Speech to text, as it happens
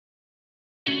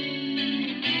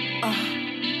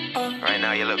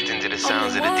now you're locked into the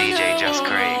sounds of the DJ Just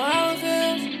Craig.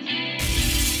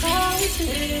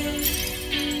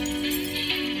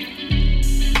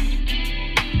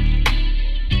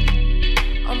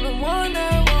 I'm the one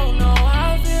that won't know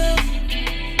how it feels,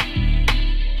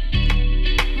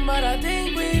 but I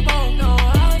think we both know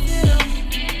how it feels.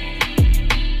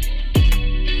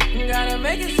 Gotta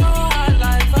make it so hot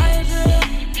like fire drill.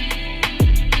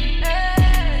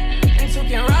 And two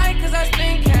can ride 'cause I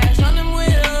spend cash on them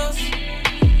wheels.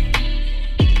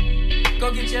 Go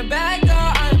get your bag,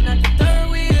 girl, I'm not the third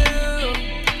wheel.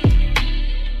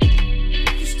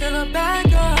 You still a bad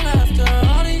girl after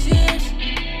all these years.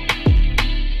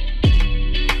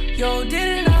 Yo,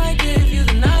 didn't I give you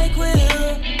the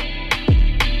NyQuil?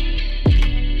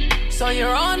 So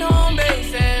you're on home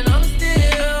base and I'm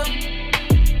still.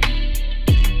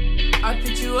 I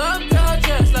picked you up, girl,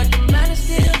 just like a man of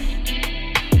steel.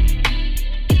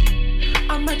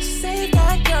 I might just save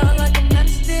that girl like a man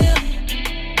of steel.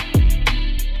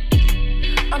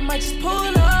 I might just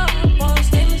pull up on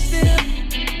stainless steel.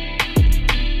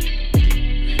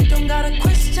 Don't got a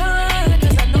question,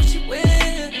 'cause I know she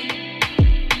will.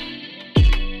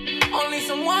 Only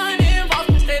someone involved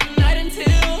can stay the night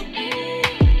until.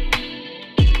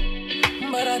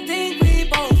 But I think we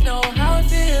both know how it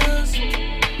feels.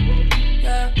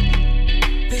 Yeah.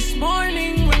 This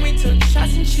morning when we took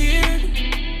shots and cheered,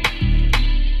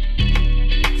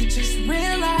 you just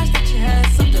realized that you had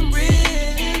something real.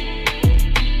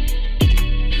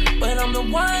 But I'm the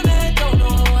one that don't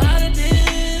know how to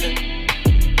deal.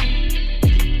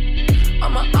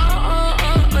 I'm a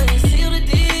and seal the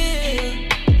deal.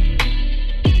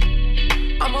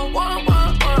 I'm a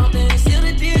and seal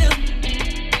the deal.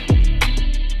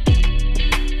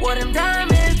 What them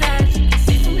diamonds that you can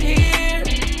see from here.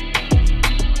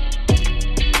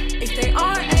 If they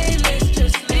aren't A-list,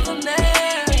 just leave them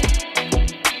there.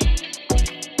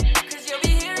 'Cause you'll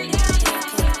be here again.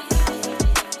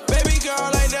 Baby girl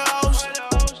like the ocean,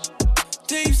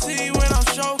 deep sea when I'm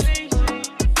stroking.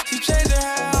 She changed her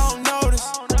hair, I don't notice,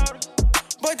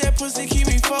 but that pussy keep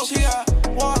me focused. She got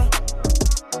water,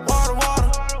 water,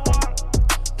 water.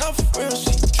 No, for real,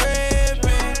 she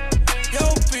drippin'. Yo,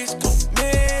 bitch go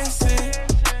missing.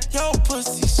 Yo,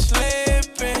 pussy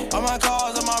slippin'. All my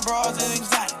cars, all my bras is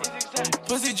exotic.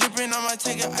 Pussy drippin', I might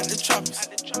take her out the tropics.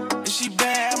 If she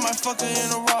bad, I might fuck her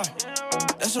in a raw.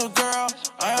 That's your girl,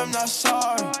 I am not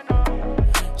sorry.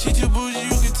 She too bougie,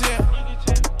 you can tell.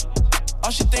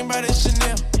 All she think about is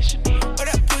Chanel. But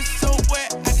that pussy so wet,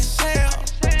 I can sell.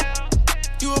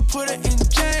 You would put her in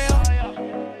jail.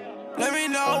 Let me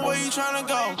know where you tryna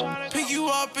go. Pick you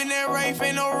up in that Wraith,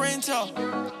 ain't no rental.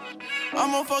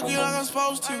 I'ma fuck you like I'm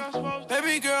supposed to.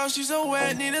 Baby girl, she so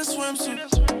wet, need a swimsuit.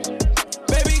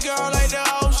 Baby girl like the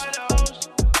ocean,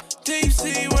 deep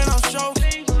sea when I'm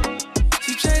stroking.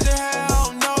 She changed her hair, I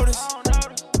don't notice,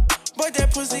 but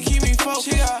that pussy keep me focused.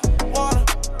 She got water,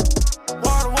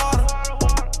 water, water.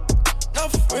 No,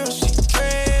 for real, she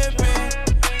drippin'.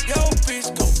 Yo, bitch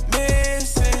go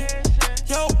missing.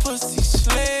 Yo, pussy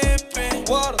slippin'.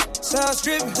 Water, sounds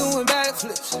dripping, doing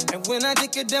backflips. And when I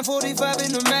dick it down 45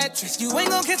 in the mattress, you ain't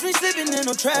gon' catch me slipping in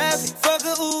no traffic. Fuck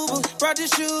a Uber, brought the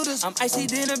shooters. I'm icy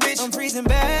dinner, bitch, I'm freezing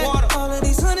bad. Water, all of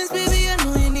these hundreds, baby, I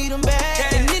know you need them back.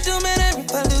 Okay. And it don't matter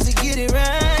if I lose it, get it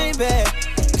right back.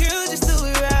 Girl, just do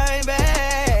it right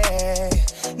back.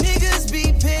 Niggas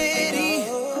be petty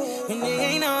when they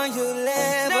ain't on your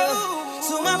level. No.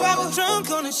 So my papa drunk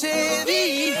on a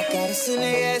Chevy. I gotta send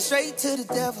their ass straight to the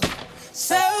devil.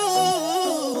 So,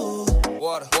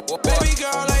 Water. Baby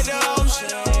girl like the ocean,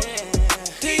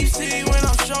 deep sea when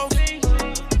I'm stroking.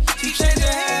 She changed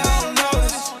her hair, I don't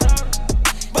notice,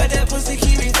 but that pussy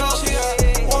keep me focused. She got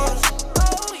water,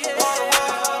 water,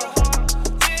 water.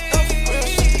 No, for real,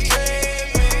 she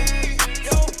drippin'.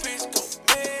 Yo, bitch go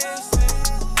missing.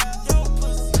 Yo,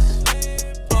 pussy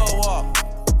slippin'. Plug up.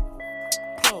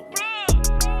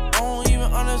 I don't even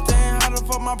understand how the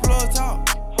fuck my plug talk.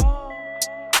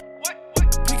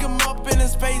 Pick him up in a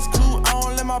space coupe, I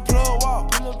don't let my plug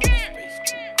walk.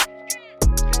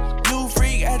 New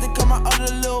freak, had to cut my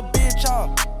other little bitch off.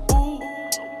 Ooh.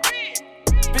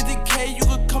 50K, you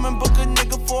could come and book a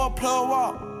nigga for a plug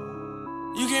walk.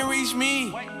 You can reach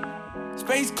me,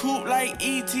 space coupe like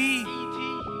E.T.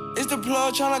 It's the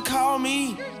plug tryna call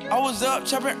me. I was up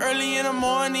chopping early in the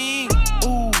morning.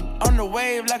 Ooh, on the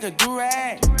wave like a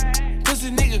durag. Pussy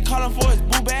nigga calling for his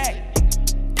boo bag.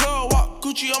 Plug walk,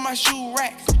 Gucci on my shoe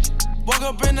rack. Woke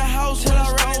up in the house till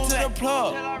I ran into the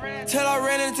plug. Till I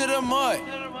ran into the mud.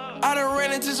 I done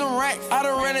ran into some racks. I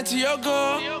done ran into your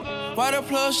girl. Why the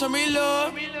plug show me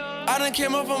love? I done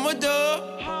came up from a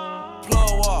dub.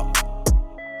 Plug walk.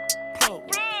 Plug.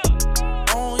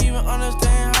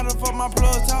 my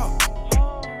plug talk.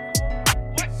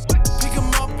 Pick him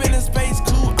up in a space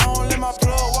coupe, I don't let my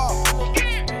plug walk.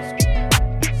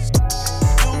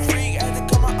 New freak, had to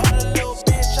cut my other little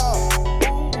bitch off.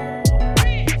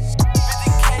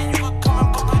 50K, you could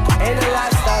come. Ain't a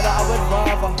lifestyle that I would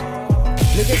rather.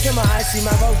 Look into my eyes, see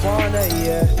marijuana,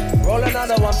 yeah. Roll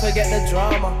another one, forget the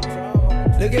drama.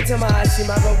 Look into my eyes, see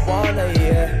marijuana,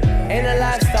 yeah. Ain't a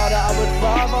lifestyle that I would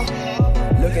rather.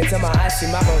 Look into my eyes, see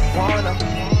marijuana.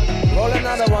 Roll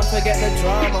another one, forget the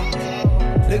drama.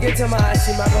 Look into my eyes,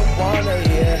 see marijuana,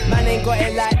 yeah. Man ain't got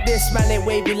it like this, man ain't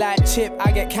wavy like Chip.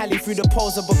 I get Cali through the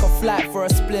poser, book a flight for a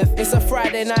spliff. It's a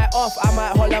Friday night off, I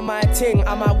might holler my ting.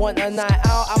 I might want a night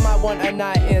out, I might want a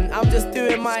night in. I'm just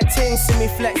doing my ting, see me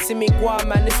flex, see me guam.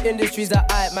 Man, this industry's a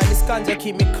hype, man, this ganja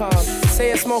keep me calm. Say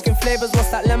you're smoking flavors, what's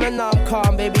that lemon? Nah, I'm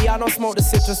calm, baby, I don't smoke the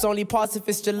citrus, only pass if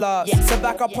it's gelato. Yeah. So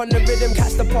back up on the rhythm,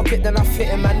 catch the pocket, then I fit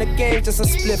in. Man, the game just a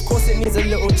spliff, course it needs a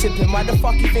little chipping. Why the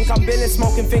fuck you think I'm billing,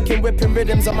 smoking, thinking, whipping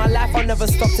rhythms on my life? I'll never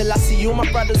stop till I see you, my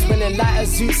brothers winning. Light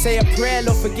as you, say a prayer,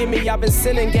 Lord forgive me, I've been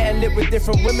sinning. Getting lit with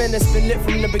different women, it's been lit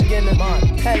from the beginning.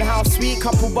 Man, penthouse sweet,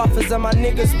 couple buffers and my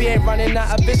niggas. We ain't running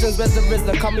out of visions, where's the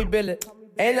Rizzler, call me Bill it.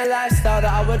 Ain't a lifestyle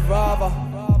that I would rather.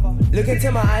 Look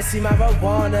into my eyes, see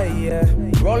marijuana, yeah.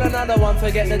 Roll another one,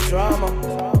 forget the drama.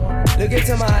 Look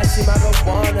into my eyes, see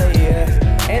marijuana,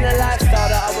 yeah. Ain't a lifestyle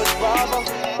that I would rather.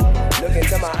 Look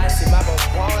into my eyes, see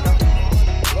marijuana.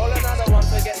 Roll another one,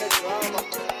 forget the drama.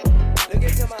 Look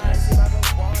into my eyes, see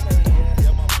marijuana,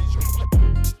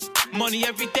 yeah. Money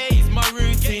every day is my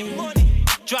routine.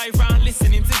 Drive round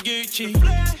listening to Gucci.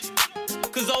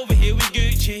 Cause over here we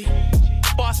Gucci.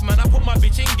 Boss man, I put my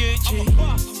bitch in Gucci.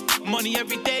 Money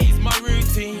every day is my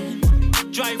routine.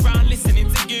 Drive round listening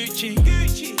to Gucci.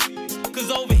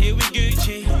 Cause over here we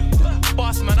Gucci.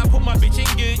 Boss man, I put my bitch in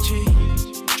Gucci.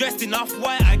 Dressed in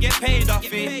off-white, I get paid off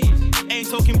it. Ain't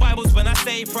talking Bibles when I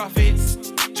say profits.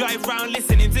 Drive round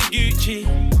listening to Gucci.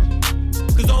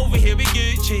 Cause over here we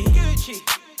Gucci.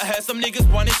 I heard some niggas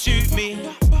wanna shoot me.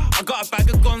 I got a bag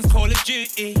of guns, Call of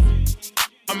Duty.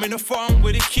 I'm in the farm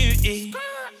with a cutie.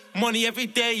 Money every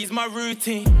day is my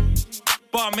routine.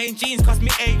 Barmaid jeans cost me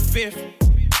 8.5.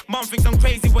 Mom thinks I'm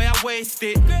crazy way I waste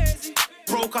it.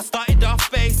 Broke, I started off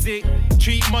basic.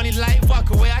 Treat money like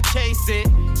vodka way I chase it.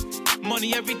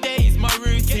 Money every day is my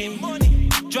routine.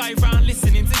 Drive round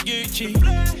listening to Gucci.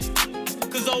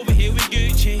 Cause over here we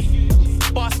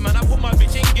Gucci. Boss man, I put my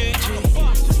bitch in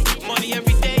Gucci. Money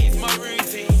every day is my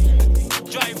routine.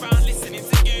 Drive round listening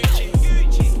to Gucci.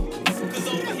 Cause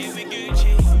over here we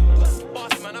Gucci.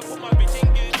 Boss man, I put my bitch in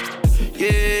Gucci.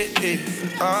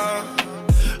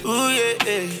 Ooh yeah,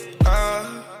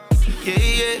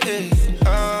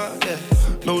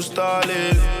 no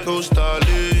stalling, no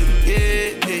stalling,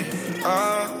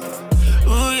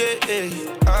 ooh yeah,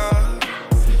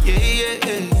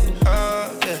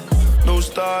 no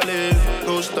stalling,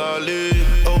 no stalling,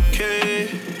 okay.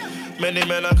 Many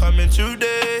men are coming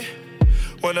today,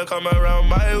 wanna come around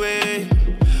my way.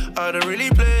 I don't really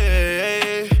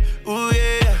play, ooh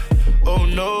yeah, oh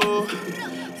no,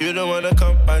 you don't wanna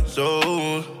come my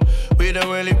zone. We don't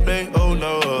really play, oh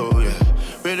no, yeah.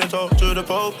 We don't talk to the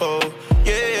popo,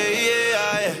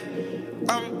 yeah.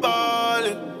 I'm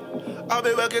ballin', I'll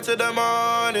be working till the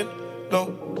morning.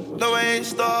 No, I ain't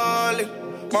stalling.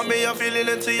 Mommy, I'm feeling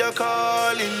into your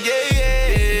calling,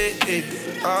 yeah.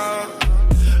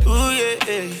 Ooh yeah.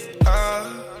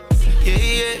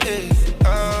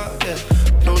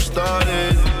 No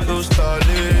stalling, no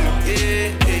stalling,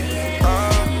 yeah.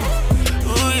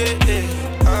 Ooh yeah.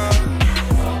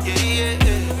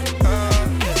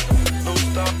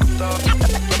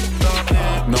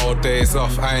 No days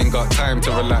off, I ain't got time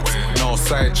to relax. No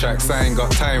sidetracks, I ain't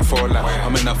got time for that.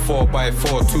 I'm in a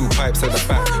 4x4, 2 pipes at the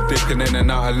back. Dipping in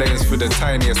and out of lanes through the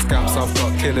tiniest gaps. I've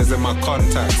got killers in my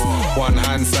contacts. One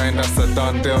hand sign, that's a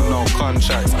done deal, no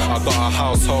contracts. I got a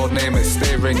household name, it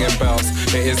stay ringing bells.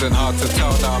 It isn't hard to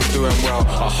tell that I'm doing well.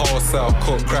 I wholesale,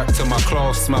 cook crack till my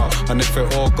clothes smell. And if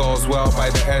it all goes well, by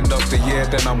the end of the year,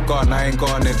 then I'm gone, I ain't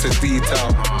gone into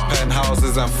detail.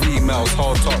 Penthouses and females,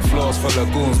 whole top floors full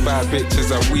of goons, bad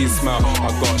bitches and we smell. I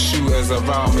got shooters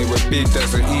around me with big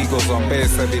desert eagles on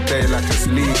base every day like it's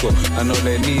legal. And all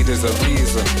they need is a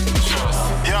reason.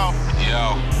 Yo.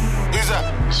 Who's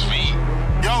that? Sweet.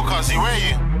 Yo, cuzzy, where are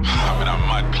you? I'm in a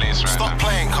mad place right Stop now.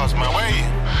 playing, cuz, man. Where are you?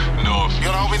 No. You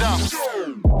gonna hold me down?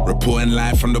 Reporting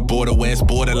live from the border where it's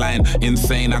borderline.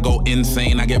 Insane, I go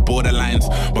insane, I get borderlines.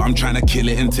 But I'm trying to kill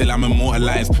it until I'm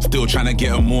immortalized. Still trying to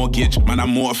get a mortgage, man,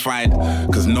 I'm mortified.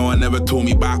 Cause no one ever told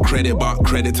me about credit, but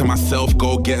credit to myself,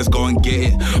 go getters, go and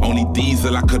get it. Only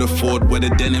diesel I could afford, wear the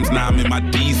denims, now I'm in my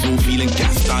diesel, feeling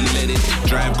gassed, unleaded.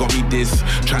 Drive got me this,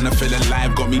 trying to feel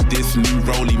alive, got me this. New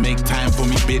rollie, make time for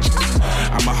me, bitch.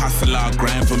 I'm a hustler,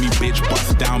 grind for me, bitch.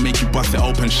 Bust down, make you bust it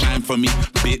open, shine for me,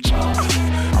 bitch.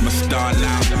 I'm a star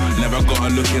now, never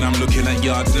gotta look in, I'm looking at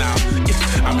yards now.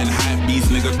 Yeah, I'm in hype beats,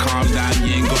 nigga, calm down.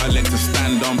 You ain't got a leg to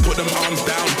stand on, put them arms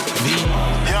down.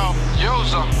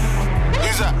 Yoza,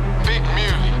 who's that? Big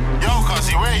Muley. Yo,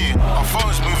 cuzzy, where you? My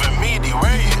phone's moving meaty,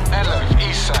 where you? Hello,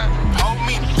 east side. Hold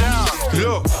me down.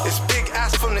 Look, it's big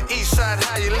ass from the east side,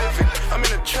 how you living? I'm in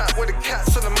a trap where the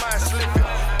cats on the mice living.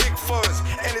 Big foreigns,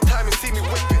 anytime you see me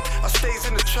whipping, I stays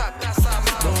in the trap, that's how I'm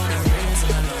born and raised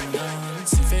in London.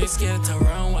 See face get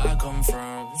around where I come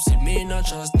from. See me not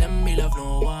trust them, me love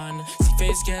no one. See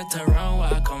face get around where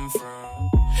I come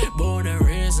from. Born and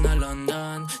raised in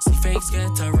London. See fakes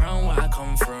get around where I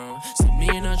come from. See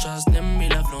me not trust them, me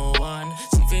love no one.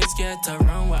 See fakes get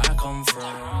around where I come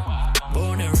from.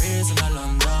 Born and raised in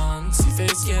London. See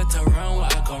fakes get around where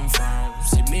I come from.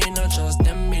 See me not trust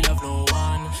them, me love no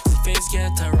one. See fakes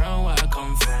get around where I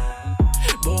come from.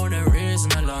 Born and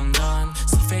raised in London.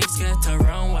 See fakes get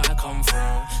around where I come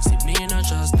from. See me not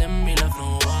trust them, me love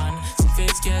no one. See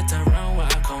fakes get around where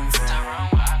I come from.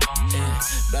 Yeah.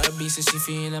 Bad B says she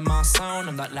feeling my sound.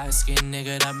 I'm that light-skinned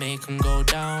nigga that make them go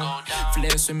down.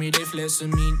 Flex with me, they flex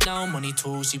with me now. Money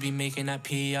tools, she be making that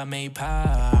P, I make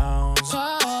pounds.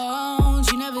 Pounds,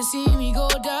 you never see me go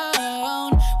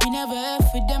down. We never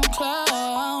F with them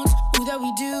clowns. All that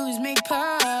we do is make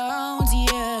pounds,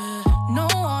 yeah. No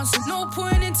answer, no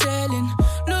point in telling.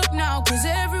 Look now, cause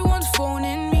everyone's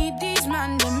phoning me. These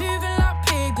man, they're moving like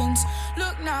pagans.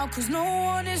 Look now, cause no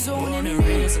one is owning me. Born and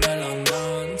raised in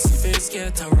London. See face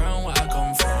get around where I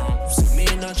come from. See me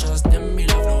not trust them, me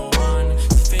love no one.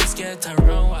 See face get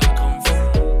around where I come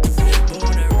from.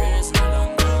 Born and raised in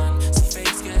London. See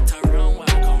face get around where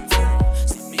I come from.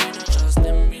 See me not trust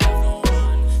them, me love no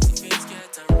one. See face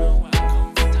get around where I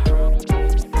come from.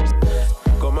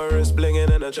 Got my wrist blinging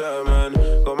in a German.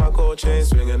 Got my cold chain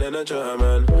swinging in a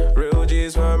German. Real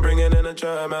G's where I'm bringing in a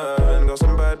German. Got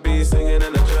some bad beats singing in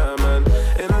a German.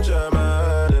 In a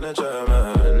German, in a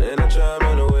German. In a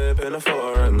German, a whip in a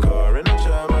foreign car. In a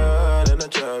German, in a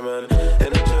German. In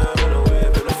a German, a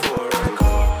whip in a foreign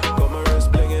car. Got my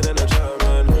wrist blinging in a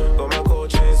German. Got my cold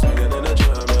chain swinging in a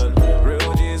German.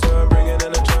 Real G's where I'm bringing in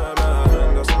a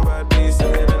German. Got some bad beats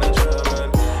singing in a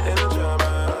German. In a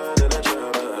German, in a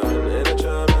German. In a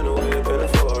German, a whip in a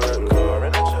foreign car.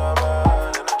 In a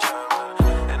German, in a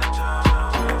German. In a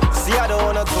German. See, I don't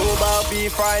wanna talk about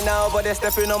beef right now, but they're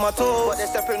stepping on my toes.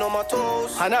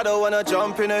 And I don't wanna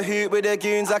jump in a hoop with the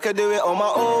goons. I could do it on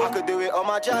my own. I could do it on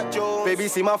my Jack Joe. Baby,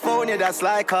 see my phone, yeah, that's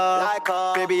like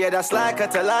her. Baby, yeah, that's like her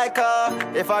to like her.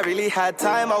 If I really had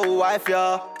time, I would wife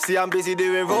ya. See, I'm busy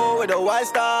doing roll with a white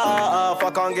stuff.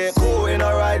 I can't get caught in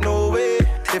a ride, no way.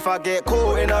 If I get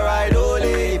caught in a ride,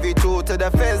 only if you talk to the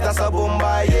feds, that's a boom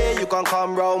by, yeah. You can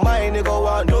come round my nigga,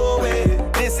 want no way.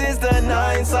 This is the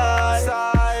 9 side.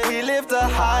 We live the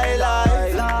high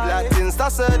life. Black things,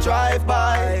 that's a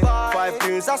drive-by. 5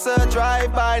 tunes, that's a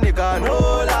drive-by. Nigga,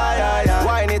 no lie.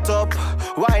 Wine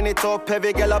it up.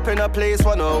 Every girl up in a place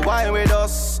wanna wine with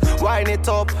us. Wine it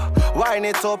up.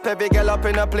 Every girl up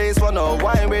in a place wanna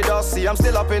wine with us. See, I'm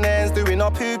still up in ends doing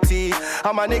up hoopty.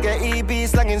 I'm a nigga EB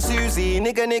slanging Susie.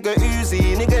 Nigga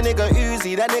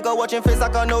Uzi. That nigga watching face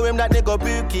like I know him, that nigga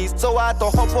Bookies. So I had to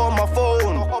hop on my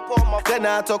phone. Then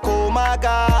I had to call my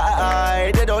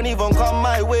guy. They don't even come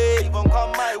my way.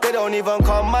 They don't even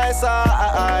come my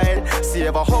side. See,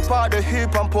 if I hop out the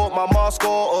hoop and put my mask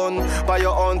on, but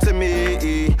you're on to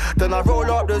me. Then I roll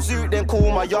up the zoot, then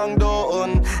call my young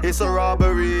Dalton. It's a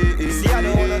robbery. See, I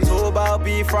don't wanna talk about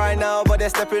beef right now, but they're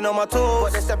stepping on my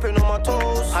toes.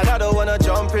 And I don't wanna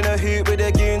jump in a hoop with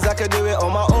the goons. I could do it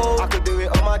on my own. I could do it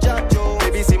on my Jack Joe.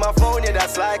 Baby, see my phone, yeah,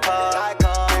 that's like her.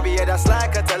 Baby, yeah, that's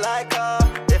like her to like her.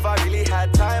 If I really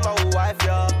had time, I would wife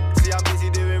ya. See, I'm busy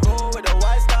doing roll with a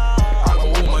white star. I got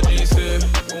all my G's here,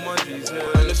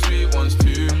 and the sweet ones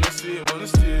too.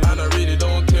 And I really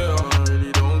don't care. I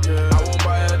won't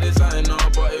buy a designer,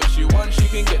 but if she wants, she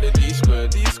can get the D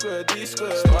squared.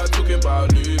 Start talking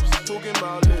about loops,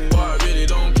 but I really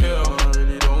don't care. I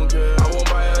won't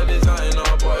buy a designer,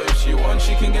 but if she wants,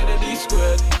 she can get the D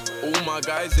squared. All my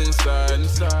guys inside.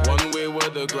 One way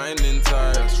with the grinding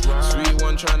ties. Sweet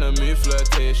one tryna move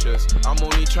flirtatious. I'm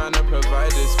only tryna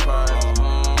provide this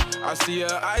pie. I see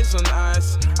her eyes on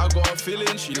ice. I got a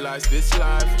feeling she likes this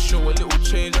life. Show a little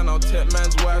change and I'll tech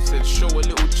man's wife. Said show a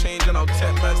little change and I'll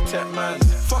tech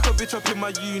man's. Fuck a bitch up in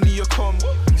my uni, you come.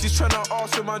 She's tryna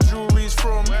ask where my jewelry's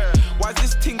from. Why's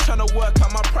this thing tryna work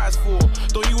out my price for?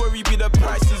 Don't you worry, be the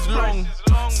price is long.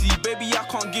 See, baby, I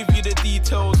can't give you the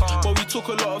details, but we took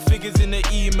a lot of figures in the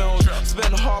emails.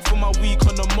 Spent half of my week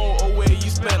on the motorway. You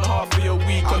spent half of your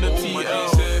week on the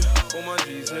TL. All my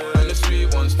G's here, and the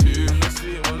sweet ones too.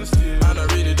 And I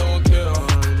really don't care.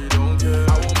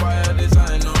 I won't buy a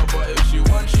designer, but if she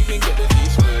wants, she can get the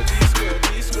D-squared.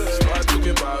 Start talking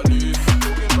about you.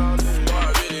 But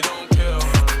I really don't care.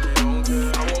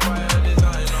 I won't buy a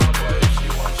designer, but if she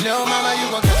wants, little mama, you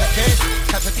gon'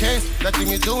 catch a case, that thing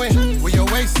you doing with your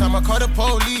waist. I'ma call the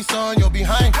police on you're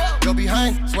behind,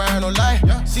 swear I don't lie.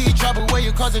 See trouble where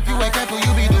you cause if you ain't careful,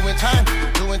 you be doing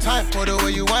time for the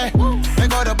way you whine. They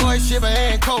go the boy shit, but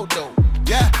it ain't cold though.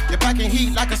 Yeah, you're packing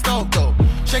heat like a stove though.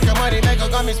 Shake your money, maker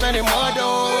got me spending more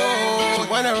dough. She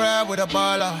wanna ride with a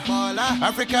baller.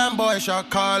 African boy, shot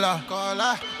caller.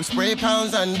 We spray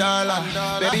pounds and dollar.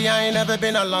 Baby, I ain't never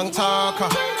been a long talker.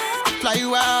 Fly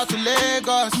you out to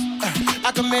Lagos,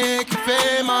 I can make you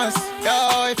famous.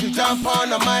 Yo, if you jump on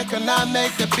the mic and I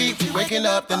make the beat, we waking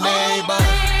up the neighbors.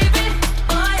 Baby,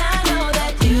 boy, I know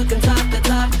that you can talk the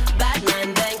talk.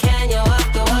 Batman, then can you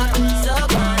walk the walk? So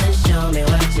come on and show me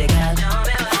what you got.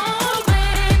 Oh,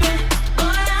 baby, boy,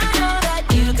 I know that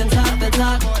you can talk the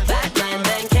talk. Batman,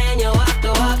 then can you walk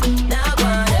the walk? Now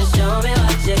come on and show me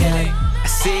what you got. I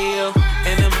see you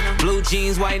in them blue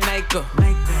jeans, white Nike.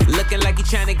 Looking like you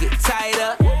tryna get tied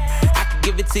up. I can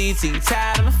give it to you till you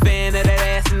tired. I'm a fan of that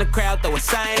ass in the crowd, throw a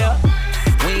sign up.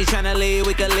 When you tryna leave,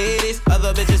 we can leave this.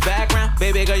 Other bitches background,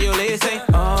 baby girl, you listen.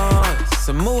 Oh, it's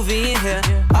a movie in here.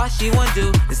 All she wanna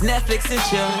do is Netflix and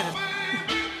chill.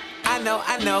 I know.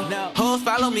 Hoes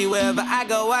follow me wherever I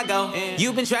go.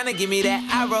 You been tryna give me that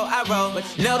I roll. But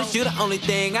you know that you the only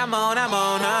thing I'm on,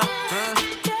 huh?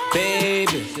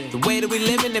 Baby, the way that we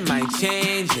living, it might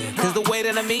change it. Cause the way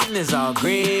that I'm eating is all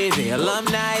gravy.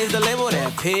 Alumni is the label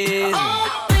that pays me.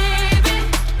 Oh, baby,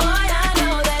 boy, I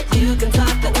know that you can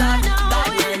talk the talk.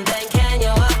 Batman, then can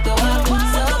you walk the walk?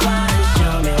 So come on and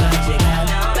show me what you got.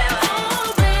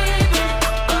 Oh, baby,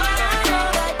 boy, I know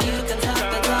that you can talk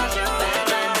the talk.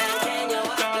 Batman, then can you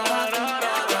walk the walk?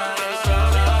 Now come on and show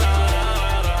me what you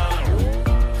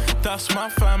got. that's my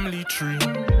family tree.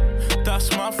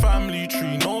 That's my family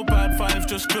tree. No bad vibes,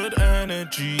 just good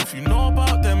energy. If you know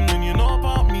about them, then you know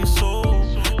about me. So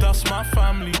that's my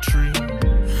family tree.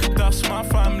 That's my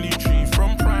family tree.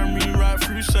 From primary right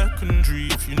through secondary.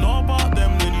 If you know about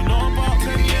them, then you know about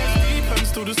 10 years deep and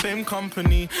still the same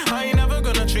company. I ain't never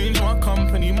gonna change my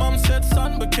company. Mum said,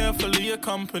 son, be careful of your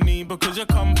company, because your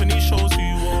company shows who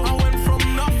you are. I went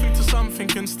from nothing to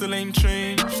something and still ain't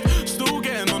changed. Still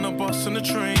getting on a bus and a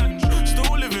train.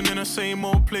 Still living in the same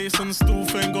old place and still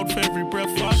thank God for every breath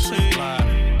I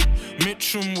take.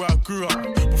 Mitcham where I grew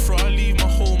up. Before I leave my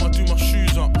home, I do my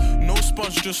shoes up. No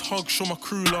spuds, just hug, show my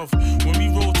crew love. When we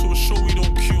roll to a show, we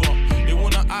don't queue up. They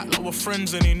wanna act like we're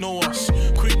friends and they know us.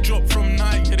 Quick drop from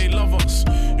night, yeah, they love us.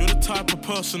 You're the type of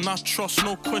person I trust,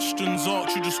 no questions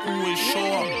asked, you just always show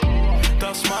up.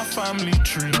 That's my family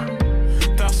tree.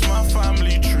 That's my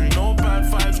family tree. No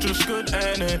bad vibes, just good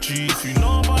energy. If you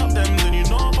know about them, then you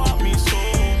know about me. So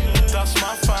that's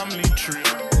my family tree.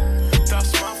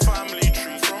 That's my family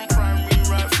tree. From primary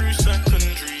right through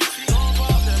secondary. If you know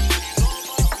about them, then you know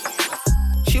about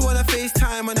me. She wanna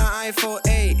FaceTime on her iPhone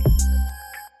 8,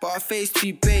 but her face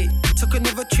too bait. Took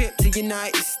another trip to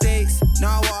United States.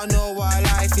 Now I wanna know why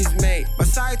life is made. My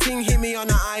side ting hit me on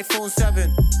her iPhone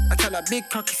 7. I tell her big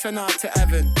cocky send her to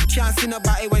heaven. She ain't seen her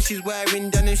body when she's wearing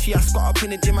denim. She has got up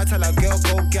in the gym. I tell her girl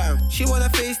go gam. She wanna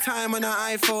FaceTime on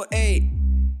her iPhone 8,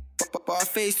 but her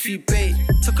face too bait.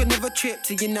 Took another trip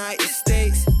to United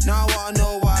States. Now I wanna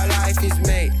know why life is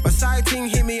made. My side ting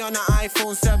hit me on her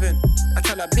iPhone 7. I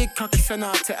tell her big cocky send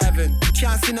her to heaven. She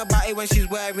ain't seen her body when she's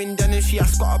wearing denim. She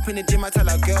has got up in the gym. I tell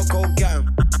her girl go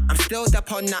gam. I'm still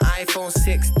up on the iPhone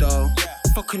 6 though.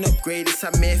 Fucking upgrade, it's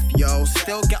a myth, yo.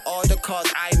 Still get all the calls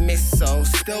I miss, so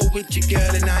still with your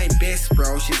girl in Ibis,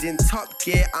 bro. She's in top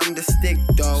gear, I'm the stick,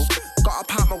 though. Got a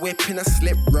pop my whip in a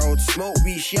slip road. Smoke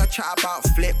weed, she a chat about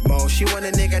flip mode. She want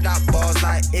a nigga that balls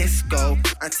like Isco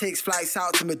and takes flights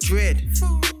out to Madrid.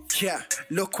 Yeah,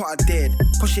 look what I did.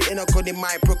 Push it in a gun, it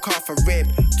might broke off a rib.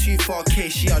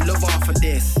 24K, she a love off of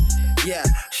this. Yeah,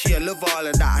 She love all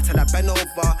of that. I tell her bend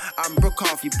over and broke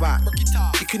off your back.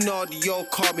 You can audio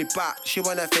call me back. She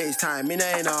wanna FaceTime, me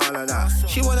ain't all of that.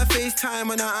 She wanna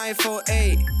FaceTime on her iPhone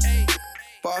 8.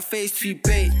 But her face too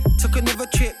bait. Took another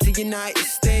trip to United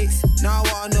States. Now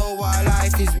I wanna know why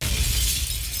life is.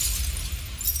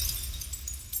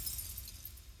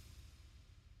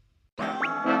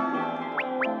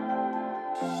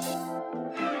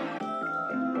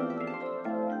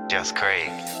 Just Craig.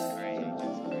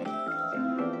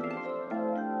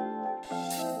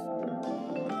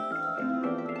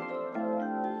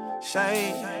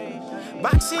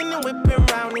 Boxing and whipping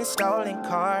round in stolen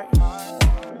car.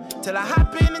 Till I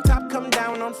hop in and top come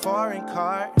down on foreign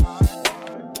car.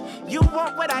 You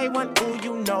want what I want, ooh,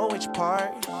 you know which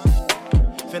part.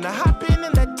 Finna hop in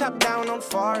and let top down on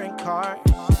foreign car.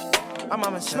 My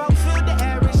mama smoke, fill the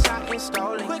air and shot in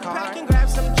stolen quick car. Quick pack and grab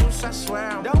some juice, I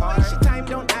swear I'm don't hard. Waste your time,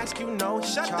 don't ask, you know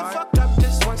it's shut chart. The fuck up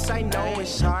just once, I know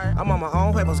it's hard. I'm on my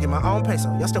own huevos, get my own peso.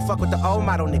 Y'all still fuck with the old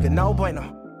model, nigga, no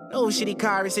bueno. No shitty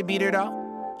car, it's a beater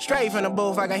though. Straight from the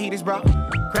booth, I got heaters, bro.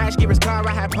 Crash Giver's car,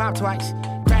 I had pop twice.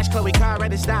 Crash Chloe car at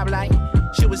the stoplight.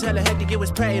 Shit was hella hectic, it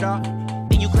was paid off.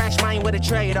 Then you crash mine with a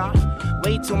trade-off.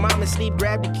 Wait till mama sleep,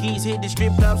 grab the keys, hit the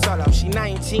strip club solo. She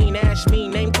 19, ash me,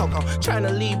 named Coco.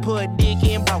 Tryna leave, put dick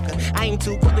in Boca. I ain't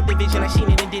too quick with the vision, I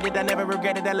seen it and did it. I never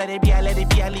regret it, I let it be, I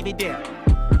leave it there.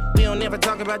 We don't never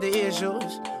talk about the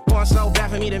issues. Want so bad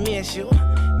for me to miss you.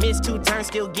 Miss 2 turns,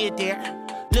 still get there.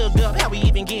 Look up how we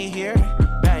even get here.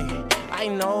 Hey, I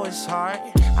know it's hard,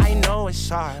 I know it's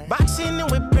hard. Boxing and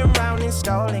whipping round in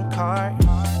stolen car.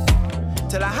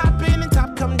 Till I hop in and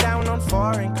top come down on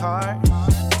foreign car.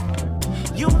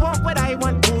 You want what I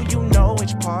want, ooh, you know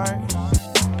which part.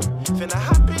 Finna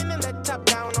hop in and let top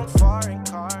down on foreign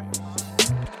car.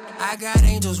 I got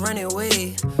angels running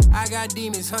away. I got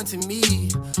demons hunting me.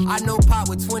 I know Pop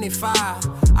with 25.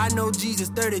 I know Jesus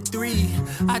 33.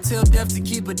 I tell death to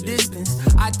keep a distance.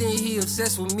 I think he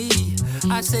obsessed with me.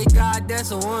 I say, God,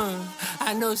 that's a one.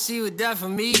 I know she would die for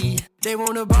me. They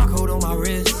want a barcode on my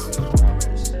wrist.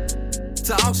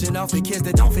 To auction off the kids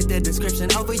that don't fit the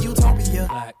description of a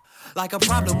utopia. Like a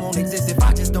problem won't exist if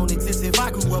I just don't exist. If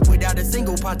I grew up without a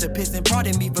single pot to piss and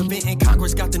pardon me for venting.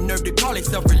 Congress got the nerve to call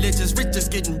itself religious. Rich just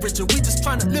getting richer, we just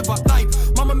trying to live our life.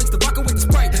 Mama mixed the vodka with the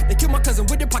Sprite. They killed my cousin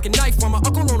with their pocket knife. While my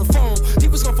uncle on the phone, he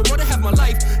was gone for more than half my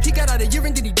life. He got out a year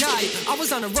and then he died. I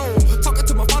was on the road, talking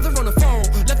to my father on the phone.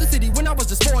 Left the city when I was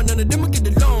just 4, none of them would get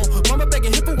the loan. Mama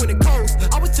begging hippo when it coast.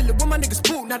 I was chilling with my niggas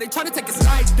poop, now they trying to take his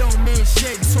life. Don't mean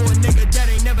shit to a nigga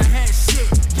that ain't never had shit.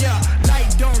 Yeah,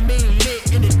 light don't mean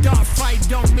lit in the dark fight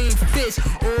don't mean fish.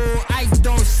 Oh, ice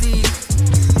don't see.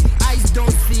 Ice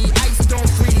don't see. Ice don't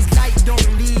freeze. Light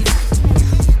don't leave.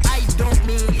 Ice don't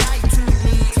mean light to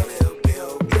me.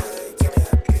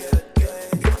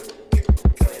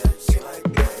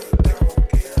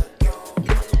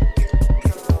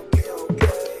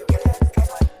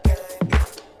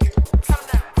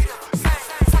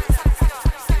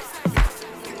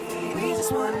 We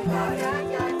just wanna party.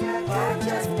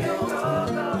 Just for you.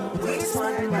 We just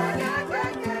wanna party.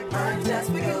 Just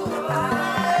for you. I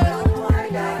wanna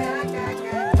die.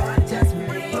 Just for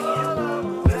you.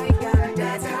 We ain't gotta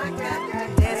dance.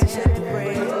 Dance and shake the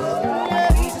bread.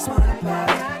 We just wanna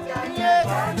party.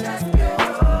 Just for you.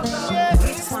 We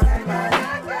just wanna party.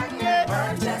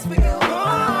 Just for you. I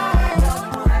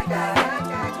wanna die.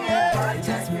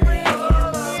 Just for you.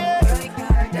 We ain't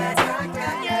gotta dance.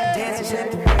 Dance and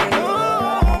shake the bread.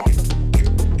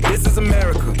 This is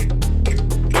America.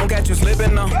 Don't catch you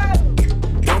slipping now.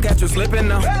 Don't catch you slipping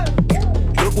now.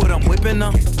 Look what I'm whipping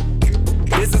now.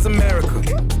 This is America.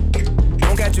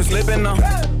 Don't catch you slipping now.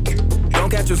 Don't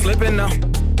catch you slipping now.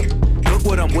 Look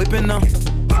what I'm whipping now.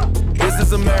 This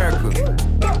is America.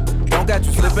 Don't catch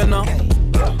you slipping now.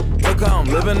 Look how I'm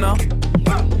living now.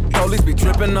 Police be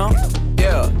tripping now.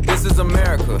 Yeah, this is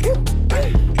America.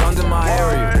 Guns in my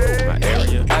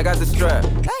area. I got the strap.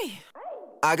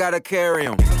 I gotta carry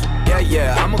 'em.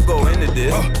 Yeah, I'ma go into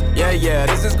this. Yeah,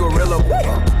 this is gorilla.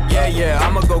 Yeah,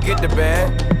 I'ma go get the bag.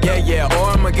 Yeah,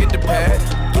 or I'ma get the pad.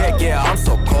 Yeah, I'm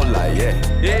so cold like,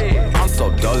 yeah. I'm so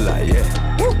dull like,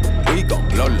 yeah. We gon'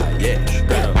 blow like, yeah.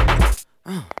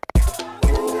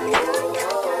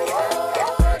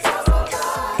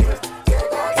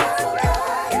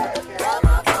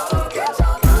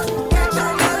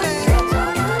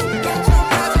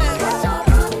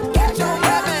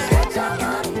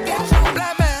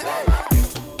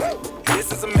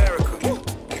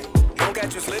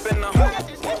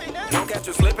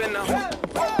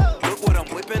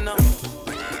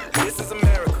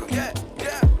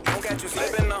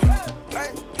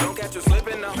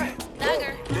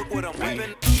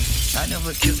 I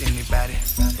never killed anybody.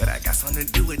 something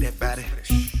to do with that body.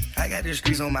 I got the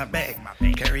streets on my back,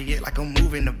 carry it like I'm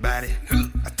moving the body.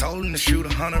 I told him to shoot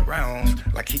 100 rounds,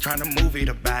 like he tryna move it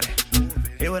about it.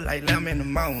 It was like 11 in the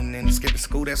morning, skipping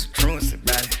school, that's a truancy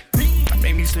about it. I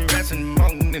made me some rats in the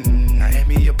morning, I had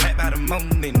me a pack by the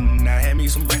morning, I had me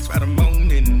some racks by the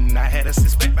morning, I had a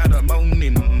 6-pack by the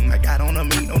morning, I got on a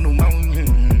meat, no pneumonia,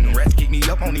 the rats keep me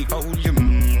up on the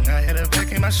folium, I had a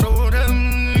back in my shoulder,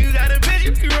 you got a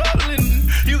picture me rolling,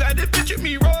 you got the picture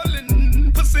me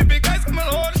rolling, Pacific ice on my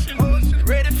ocean,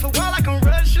 ready for war like I'm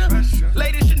Russia,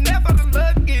 ladies should never the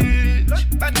luggage,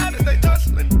 my diamonds they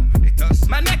tussling,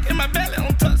 my neck and my belly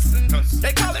on tussin',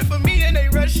 they calling for me and they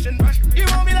rushing, you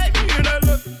want me like me and I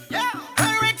look,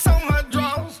 her Rex on her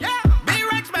drawers, big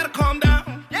Rex better calm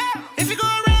down, if you go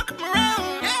around, come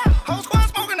around, whole squad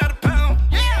smoking out a pound,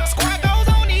 squad goes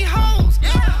on these hoes,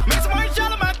 make some orange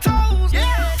gel on my toes,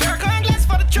 Farrakhan glass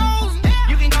for the trolls,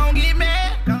 you can go and get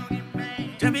mad,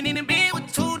 jumping in the bed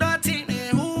with 2 dark teeth,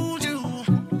 and who's you,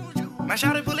 my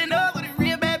shawty pulling up with a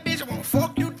real bad bitch, I wanna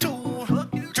fuck you too,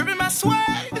 dripping my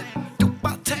swag,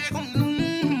 tag on,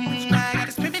 I got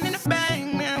this pimpin' in the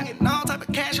bag, man, getting all type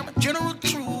of cash, I'm a general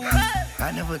true.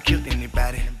 I never killed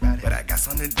anybody, but I got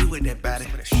something to do with that body.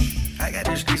 I got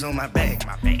the streets on my back,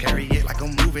 carry it like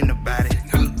I'm moving the body.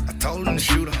 I told him to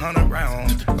shoot 100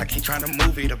 rounds, like he tryna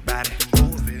move it about it.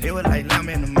 It was like 11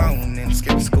 in the morning,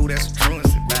 skipping school, that's a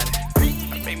truancy about it.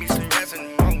 I made me some rats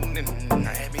in the morning,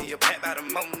 I had me a pack by the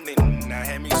morning, I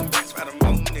had me some rats by the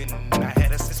morning, I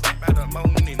had a 6-pack by the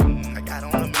morning, I got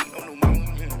on a meat, no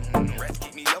pneumonia, rats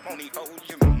keep me up on the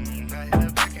folium, I had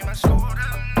a back in my shoulder.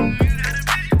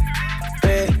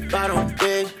 Big bottom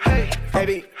bitch,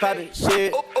 baby poppin'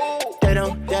 shit. They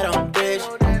don't bitch.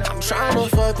 I'm tryna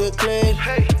fuck the clique.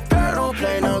 Girl, don't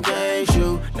play no games.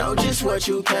 You know just what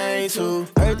you came to.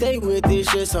 Birthday with this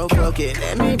shit, so fuck it.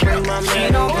 Let me bring my man. She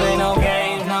don't play no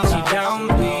games, no, she don't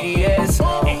BS.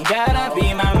 Ain't gotta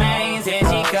be my mains, and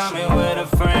she coming with her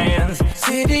friends.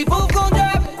 City both gon'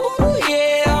 drop, ooh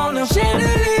yeah, on the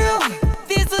chandelier.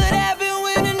 This would happen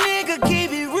when a nigga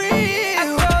keep it real. I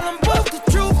tell them both the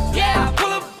truth, yeah, I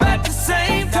pull up at the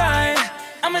same time.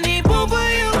 I'ma need both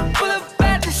of you to pull up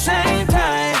at the same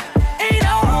time. Ain't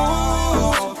no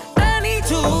room, I need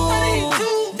two.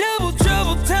 Double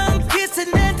trouble, tongue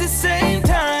kissing at the same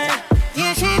time.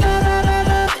 Yeah, she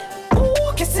la,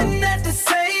 ooh, kissing at the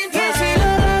same time. Yeah, she la,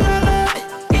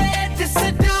 yeah, this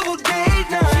a double date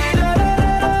night.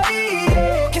 She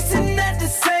la, kissing at the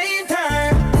same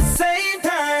time,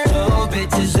 Two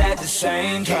bitches at the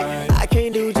same time. I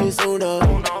can't do just uno.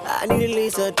 I need at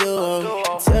least a duo.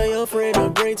 Tell your friend to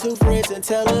bring 2 friends and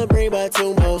tell her bring by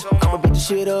 2 more. I'ma beat the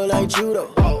shit up like judo.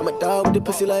 I'm a dog with the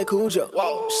pussy like Cujo.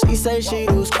 She say she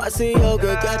do squats and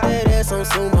yoga, got that ass on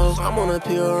sumo. I'm on a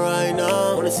pill right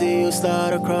now. Wanna see you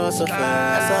start across her face.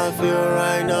 That's how I feel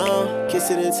right now.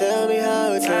 Kiss it and tell me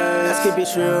how it turns. Let's keep it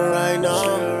real right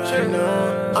now.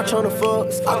 I'm tryna fuck,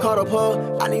 I caught up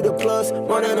her. I need a plus,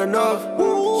 more than enough.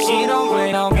 She don't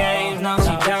play no games, no,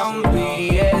 she don't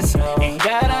BS. Ain't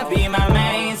gotta be my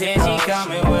mains, and she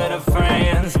coming with her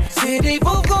friends. City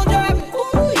both gon' drop,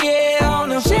 ooh yeah, on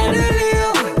the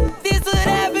chandelier. This would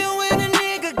happen when a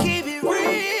nigga keep it real.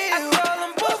 I tell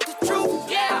them both the truth,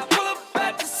 yeah, I pull up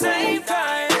at the same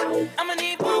time. I'ma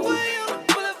need both of you to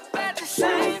pull up at the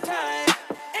same time.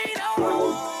 Ain't no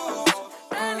room,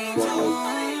 I need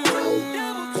two.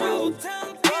 Double trouble,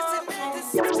 tongue kissing at the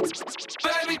same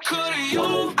time. Baby, coulda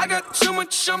you? I got too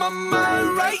much on my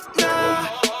mind right now.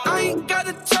 I ain't got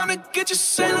the time to get you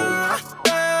sailing right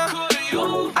now. Coulda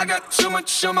you? I got too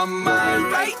much on my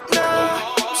mind right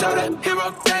now. Tell that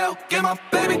hero Dale, get my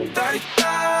baby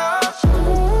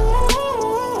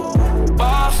 30,000.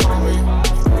 Bar for me.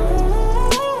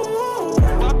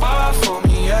 Bar for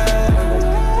me, yeah.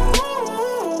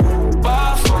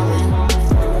 Bar for me.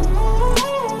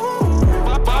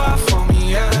 Bar for me,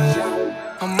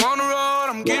 yeah. I'm on the road,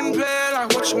 I'm getting paid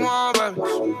like what you want, baby.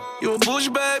 You a bougie,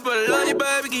 baby, but I love you,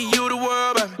 baby, give you the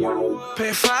world, baby.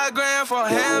 Pay $5 grand for a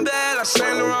handbag like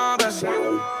Saint Laurent, baby.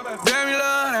 Damn, you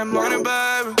love that money,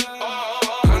 baby.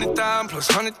 100,000 plus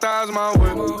 100,000 my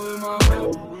whip.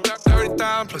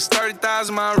 30,000 plus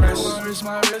 30,000 my wrist.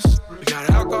 We got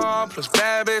alcohol plus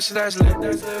bad bitch, that's lit.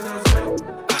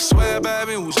 I swear,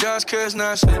 baby, it was just cause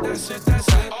that's it.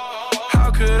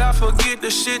 How could I forget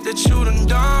the shit that you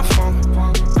done for me?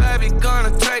 Baby,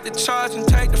 gonna take the charge and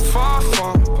take the fall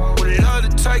for me. Would love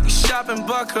to take you shopping,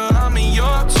 but cause I'm in your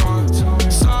town.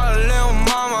 Sorry, little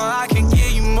mama, I can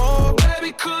give you more.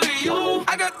 Baby, could you?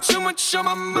 I got too much on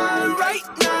my mind right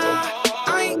now.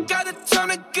 I ain't got the time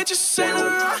to get you sailing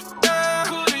right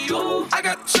now. Could you? I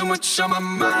got too much on my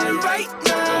mind right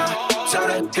now. Tell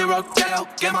that hero girl,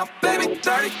 get my baby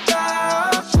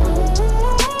 30,000.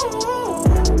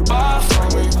 Bar for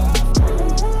me.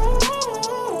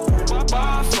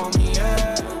 Bar for me,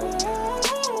 yeah.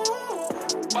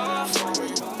 Bar for me.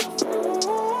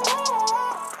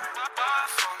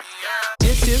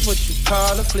 This is what you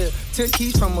call a flip. 10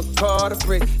 keys from a car to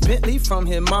brick. Bentley from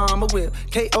his mama whip.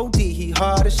 K.O.D. he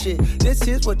hard as shit. This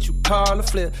is what you call a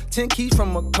flip. 10 keys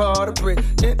from a car to brick.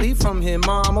 Bentley from his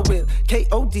mama whip.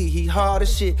 K.O.D. he hard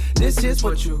as shit. This is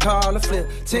what you call a flip.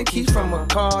 10 keys from a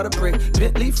car to brick.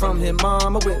 Bentley from his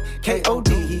mama whip.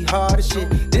 K.O.D. he hard as shit.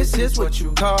 This is what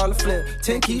you call a flip.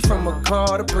 10 keys from a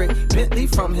car to brick. Bentley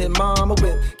from his mama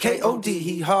whip. K.O.D.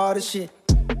 he hard as shit.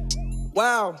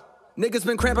 Wow, niggas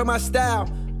been cramping my style.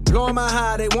 Blowing my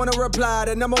high, they wanna reply.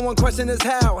 The number one question is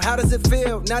how? How does it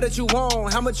feel now that you own?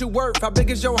 How much you worth? How big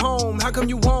is your home? How come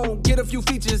you won't get a few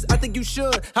features? I think you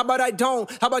should. How about I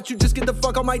don't? How about you just get the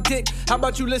fuck on my dick? How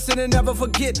about you listen and never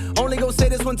forget? Only gon' say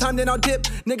this one time, then I'll dip.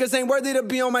 Niggas ain't worthy to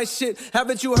be on my shit.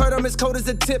 Haven't you heard I'm as cold as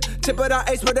a tip? Tip of the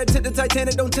ice, but that tip the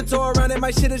Titanic. Don't tiptoe around it.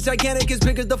 My shit is gigantic, as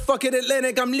big as the fucking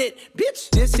Atlantic. I'm lit, bitch.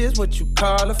 This is what you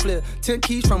call a flip. 10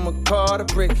 keys from a car to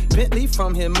brick. Bentley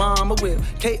from his mama whip.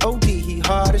 K.O.D. he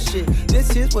hard as shit.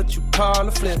 This is what you call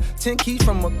a flip. 10 keys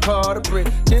from a car to brick.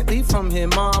 Bentley from his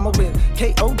mama whip.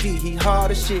 K.O.D. he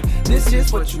hard as shit. This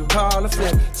is what you call a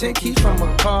flip. 10 keys from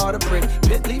a car to brick.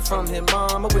 Bentley from his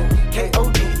mama whip.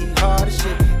 K.O.D. he hard as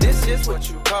shit. This is what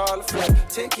you call a flip.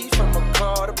 10 keys from a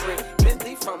car to brick.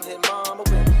 Bentley from his mama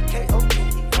whip. K.O.D.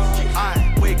 he hard as shit.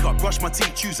 I wake up, brush my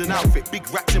teeth, choose an outfit. Big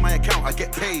racks in my account, I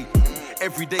get paid.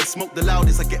 Every day, smoke the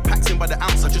loudest. I get packs in by the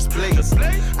ounce, I just play.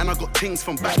 And I got things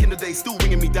from back in the day still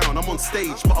ringing me down. I'm on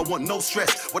stage, but I want no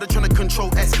stress. What they trying to control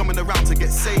S coming around to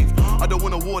get saved. I don't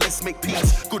want a war, let's make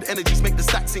peace. Good energies make the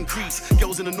stacks increase.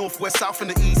 Girls in the north, west, south, and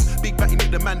the east. Big batty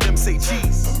make the man them say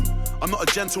cheese. I'm not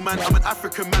a gentleman, I'm an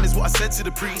African man, is what I said to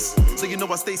the priest. So you know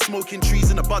I stay smoking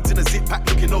trees and the buds in a zip pack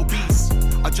looking obese.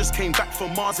 I just came back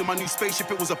from Mars in my new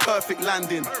spaceship, it was a perfect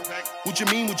landing. What you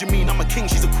mean, I'm a king,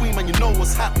 she's a queen, man, you know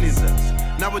what's happening.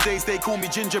 Nowadays they call me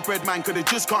gingerbread man, cause they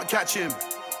just can't catch him.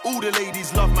 All the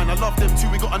ladies love, man, I love them too,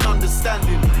 we got an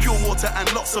understanding. Pure water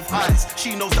and lots of ice,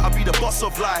 she knows that I be the boss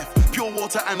of life. Pure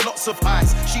water and lots of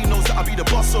ice, she knows that I be the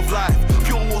boss of life.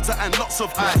 Pure water and lots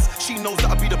of ice, she knows that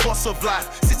I be the boss of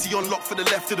life. City on lock for the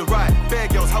left to the right, bear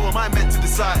girls, how am I meant to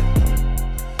decide?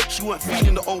 She weren't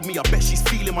feeling the old me, I bet she's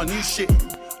feeling my new shit.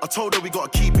 I told her we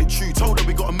gotta keep it true, told her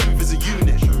we gotta move as a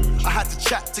unit. I had to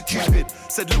chat to Cupid,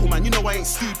 said little man, you know I ain't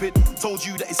stupid. Told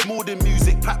you that it's more than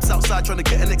music, Paps outside trying to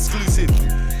get an exclusive.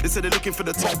 They said they're looking for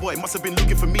the top boy, must have been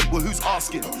looking for me, well who's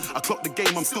asking? I clocked the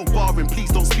game, I'm still barring,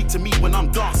 please don't speak to me when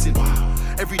I'm dancing.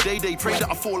 Every day they pray that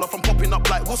I fall off, I'm popping up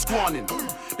like what's squanning?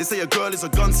 They say a girl is a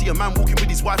gun, see a man walking with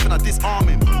his wife and I disarm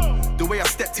him. The way I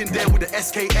stepped in there with the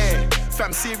SK Air,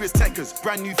 fam serious techers,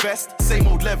 brand new vest, same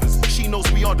old levers. She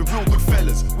knows we are the real good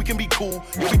fellas. We can be cool,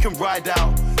 yeah we can ride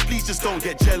out, please just don't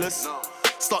get jealous.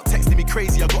 Start texting me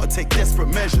crazy, I gotta take desperate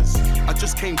measures. I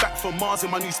just came back from Mars in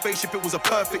my new spaceship, it was a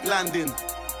perfect landing.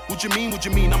 What you mean,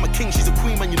 I'm a king, she's a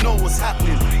queen, man, you know what's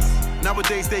happening.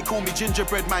 Nowadays they call me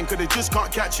gingerbread man, cause they just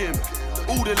can't catch him.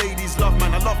 All the ladies love,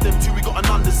 man, I love them too, we got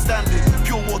an understanding.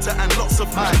 Pure water and lots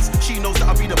of ice, she knows that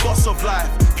I be the boss of life.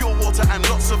 Pure water and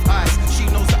lots of ice, she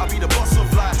knows that I be the boss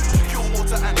of life. Pure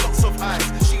water and lots of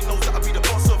ice, she knows that I be the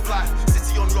boss of life.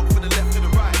 City on lock for the left to the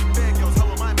right, bear girls, how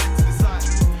am I meant to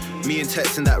decide? Me and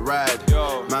Tex in that ride,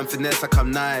 yo. Man finesse like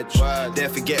I'm Nige, they're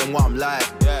forgetting what I'm like,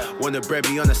 yeah. Wanna bread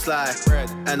me on the slide,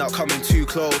 end up coming too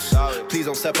close, please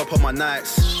don't step up on my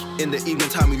nights. In the evening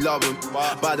time we love them,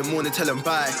 by the morning tell them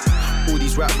bye. All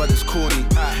these rap brothers corny,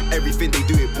 everything they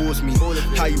do it bores me.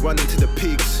 How you run into the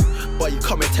pigs, but you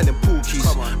come and tell them pookies.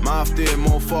 Mouth doing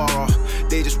more far,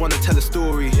 they just wanna tell a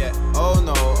story. Oh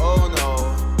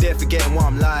no, they're forgetting what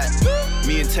I'm like.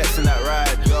 Me and Tex in that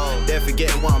ride, they're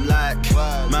forgetting what I'm like.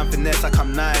 Man finesse like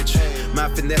I'm Nige,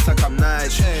 man finesse like I'm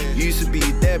Nige. Used to be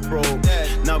dead broke,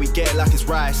 now we get it like it's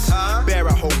rice. Bear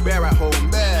at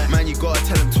home, man you gotta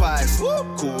tell them twice.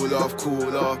 Cool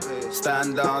off,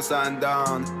 stand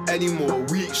down. Any more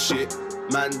weak shit,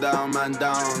 man down.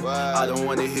 I don't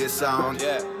wanna hear sound,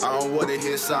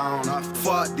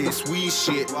 Fuck this weed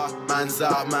shit, man's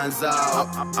out.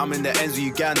 I'm in the ends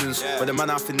with Ugandans, but the man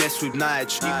I finesse with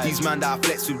Nige. These man that I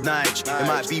flex with Nige, it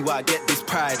might be why I get this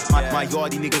pride. My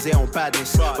yardie niggas they on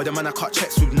badness, but the man I cut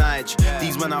checks with Nige.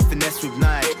 These man I finesse with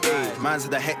Nige, man's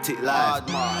had a hectic life.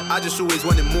 I just always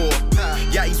wanted more,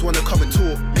 yatties wanna come and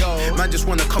talk, man just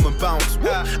wanna come and bounce.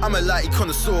 I'm a lighty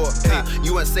connoisseur,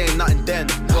 you weren't saying nothing then,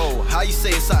 bro, how you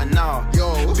saying something now.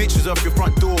 Yo, pictures off your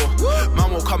front door.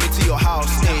 Man won't come into your house.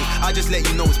 Hey, I just let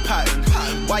you know it's pattern.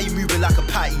 Why you moving like a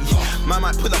patty? Man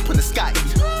might pull up on the scatty.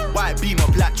 White beamer,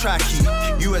 black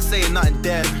trackie. You ain't saying nothing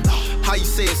then. How you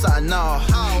saying something now?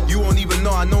 You won't even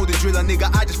know I know the driller, nigga.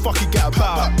 I just fucking get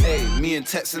about. Hey, me and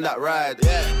Tex in that ride.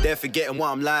 They're forgetting what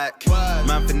I'm like.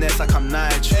 Man finesse like I'm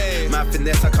Nige. Man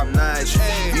finesse like I'm Nige.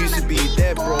 Used to be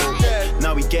dead, bro.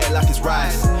 Now we get it like it's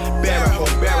rice. Bear at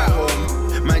home, bear at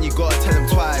home. Man, you gotta tell him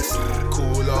twice.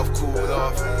 Cool off, cool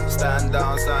off. Stand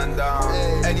down, stand down.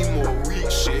 Any more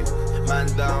weak shit? Man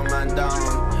down, man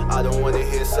down. I don't wanna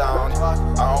hear sound.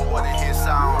 I don't wanna hear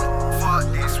sound.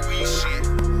 Fuck this weak shit.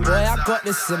 Boy, I got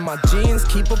this in my jeans.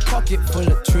 Keep a pocket full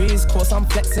of trees. Course I'm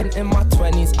flexing in my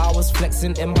 20s. I was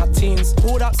flexing in my teens.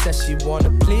 Pulled up, said she wanna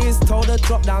please. Told her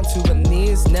drop down to her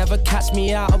knees. Never catch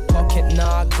me out of pocket.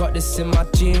 Nah, I got this in my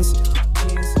jeans.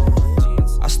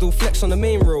 I still flex on the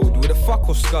main road with a fuck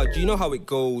or scud. You know how it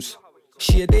goes.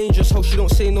 She a dangerous hoe, she don't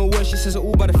say no words, she says it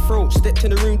all by the throat. Stepped in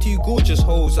the room to you gorgeous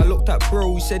hoes. I looked at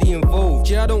bro, he said he involved.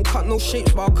 Yeah, I don't cut no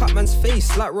shapes, but I'll cut man's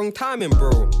face. Like wrong timing,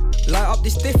 bro. Light up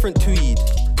this different tweed.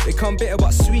 It come bitter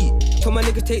but sweet. Told my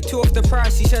nigga take 2 off the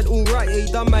price. He said alright, yeah,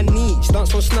 he done my neat.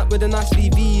 Dance on snap with the nice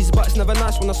VVs, but it's never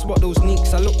nice when I spot those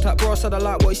neeks. I looked at bro, said I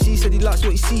like what he sees, said he likes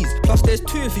what he sees. Plus there's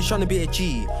 2 if he's trying to be a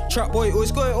G. Trap boy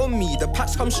always got it on me. The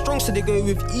packs come strong, so they go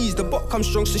with ease. The bot comes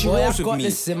strong, so she rolls with me. I got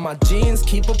this in my jeans.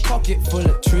 Keep a pocket full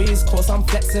of trees. Course I'm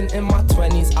flexing in my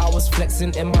 20s. I was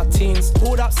flexing in my teens.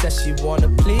 Pulled up, said she wanna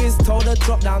please. Told her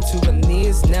drop down to her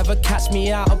knees. Never catch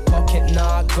me out of pocket.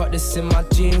 Nah, I got this in my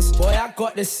jeans. Boy, I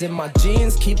got this in my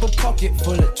jeans. Keep a pocket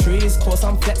full of trees. Course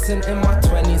I'm flexing in my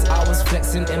 20s. I was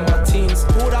flexing in my teens.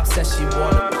 Pulled up, said she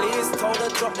wanna please. Told her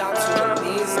drop down to her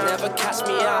knees. Never catch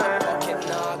me out of pocket.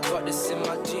 Nah, I got this in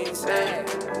my jeans. Hey,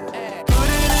 hey. Put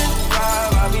it in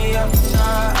 5, I'll be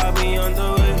outside, I'll be on the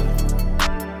way.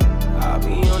 I'll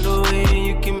be on the way,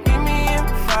 you can meet me in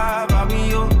 5. I'll be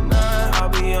your 9, I'll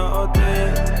be your all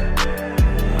day.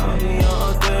 I'll be your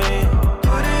all day.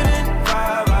 Put it in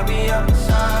 5, I'll be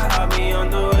outside, I'll be on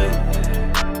the way.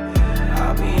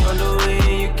 I'll be on the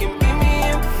way, you can meet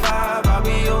me in 5. I'll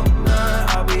be your 9,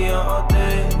 I'll be your all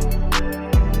day.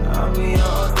 I'll be your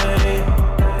all day.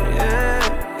 Yeah,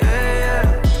 yeah,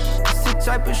 yeah. It's the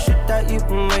type of shit that you've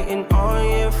been waiting all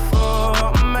year for.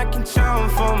 I'm making time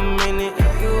for a minute,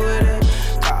 if you with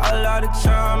it. Got a lot of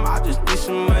time, I just need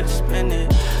somewhere to spend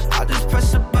it. I just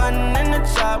press a button and the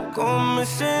top go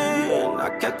missing. I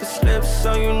kept the slip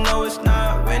so you know it's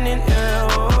not raining. Yeah,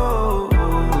 oh,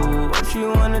 what you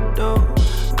wanna do?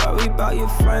 Worry about your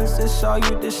friends, it's all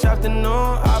you this afternoon.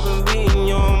 I've been reading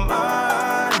your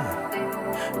mind.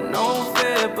 No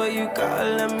fear, but you gotta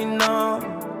let me know.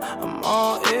 I'm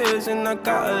all ears and I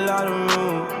got a lot of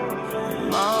room.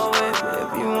 My way,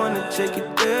 if you wanna take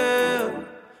it there,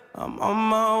 I'm on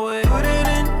my way. Put it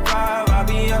in 5, I'll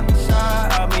be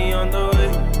outside, I'll be on the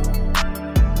way.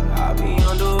 I'll be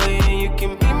on the way, and you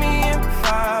can meet me in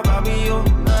 5. I'll be your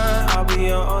 9, I'll be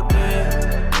your all day.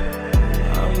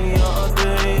 I'll be your all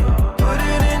day. Put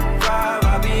it in 5,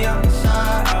 I'll be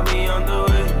outside, I'll be on the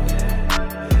way.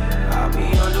 I'll be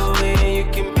on the way, and you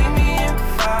can meet me in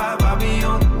 5. I'll be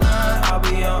your 9, I'll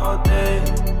be your all day.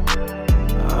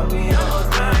 I'll be your all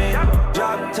day.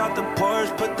 Drop top the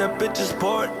Porsche, put that bitch's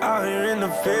sport out here in the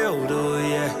field, oh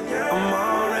yeah. I'm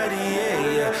already,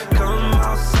 yeah. Come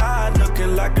outside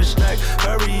looking like a snack.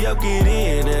 Hurry up, get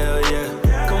in, hell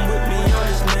yeah. Come with me on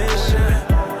this mission.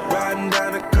 Riding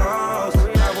down the coast,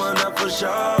 got one up for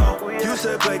sure. You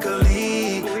said break a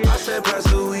lead, I said pass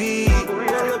the weed.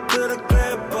 Pull up to the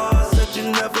crib bar, said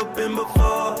you never been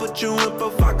before. Put you in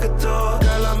provocateur,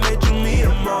 girl, I made you me a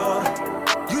more.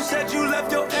 You said you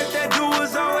left your ex, that dude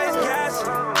was always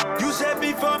gassing. You said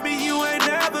before me, you ain't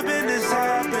never been this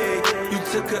happy. You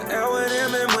took a L with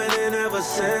him and went in ever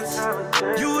since.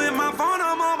 You